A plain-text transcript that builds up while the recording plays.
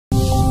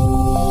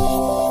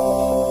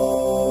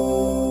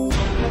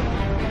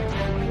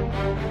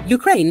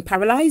Ukraine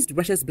paralyzed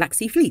Russia's Black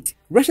Sea fleet.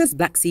 Russia's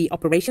Black Sea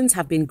operations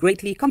have been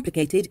greatly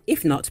complicated,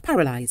 if not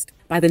paralyzed,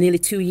 by the nearly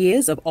 2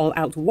 years of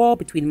all-out war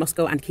between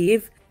Moscow and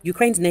Kyiv.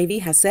 Ukraine's Navy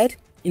has said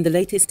in the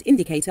latest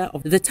indicator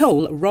of the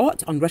toll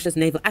wrought on Russia's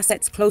naval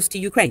assets close to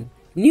Ukraine.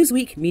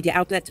 Newsweek media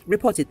outlet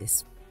reported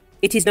this.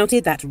 It is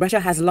noted that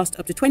Russia has lost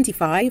up to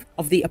 25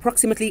 of the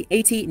approximately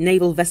 80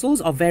 naval vessels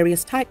of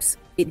various types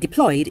it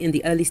deployed in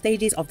the early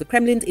stages of the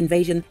Kremlin's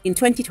invasion in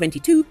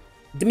 2022.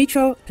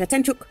 Dmytro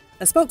Pletenchuk,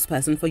 a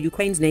spokesperson for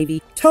Ukraine's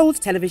Navy,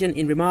 told television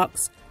in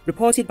remarks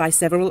reported by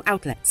several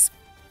outlets.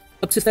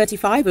 Up to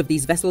 35 of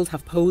these vessels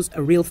have posed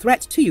a real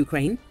threat to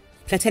Ukraine,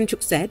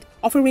 Pletenchuk said,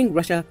 offering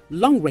Russia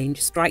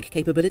long-range strike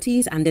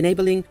capabilities and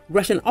enabling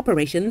Russian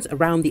operations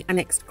around the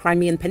annexed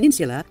Crimean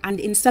peninsula and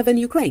in southern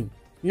Ukraine.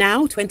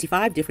 Now,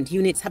 25 different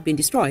units have been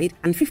destroyed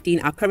and 15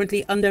 are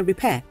currently under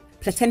repair,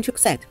 Pletenchuk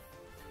said.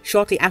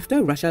 Shortly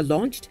after Russia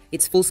launched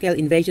its full-scale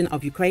invasion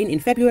of Ukraine in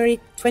February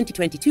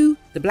 2022,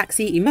 the Black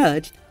Sea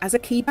emerged as a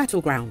key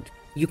battleground.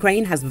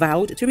 Ukraine has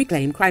vowed to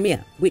reclaim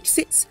Crimea, which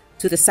sits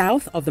to the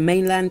south of the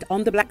mainland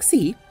on the Black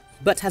Sea,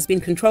 but has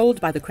been controlled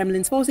by the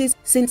Kremlin's forces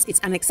since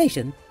its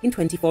annexation in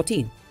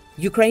 2014.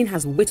 Ukraine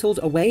has whittled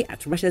away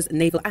at Russia's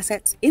naval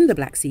assets in the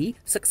Black Sea,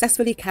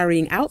 successfully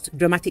carrying out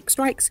dramatic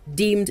strikes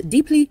deemed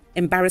deeply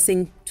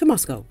embarrassing to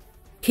Moscow.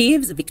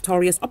 Kiev's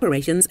victorious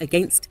operations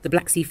against the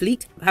Black Sea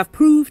fleet have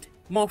proved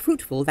more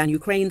fruitful than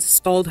Ukraine's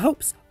stalled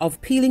hopes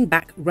of peeling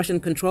back Russian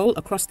control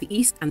across the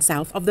east and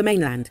south of the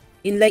mainland.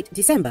 In late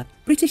December,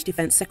 British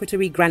Defence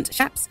Secretary Grant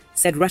Shapps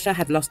said Russia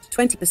had lost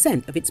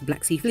 20% of its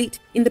Black Sea fleet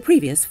in the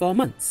previous 4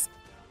 months.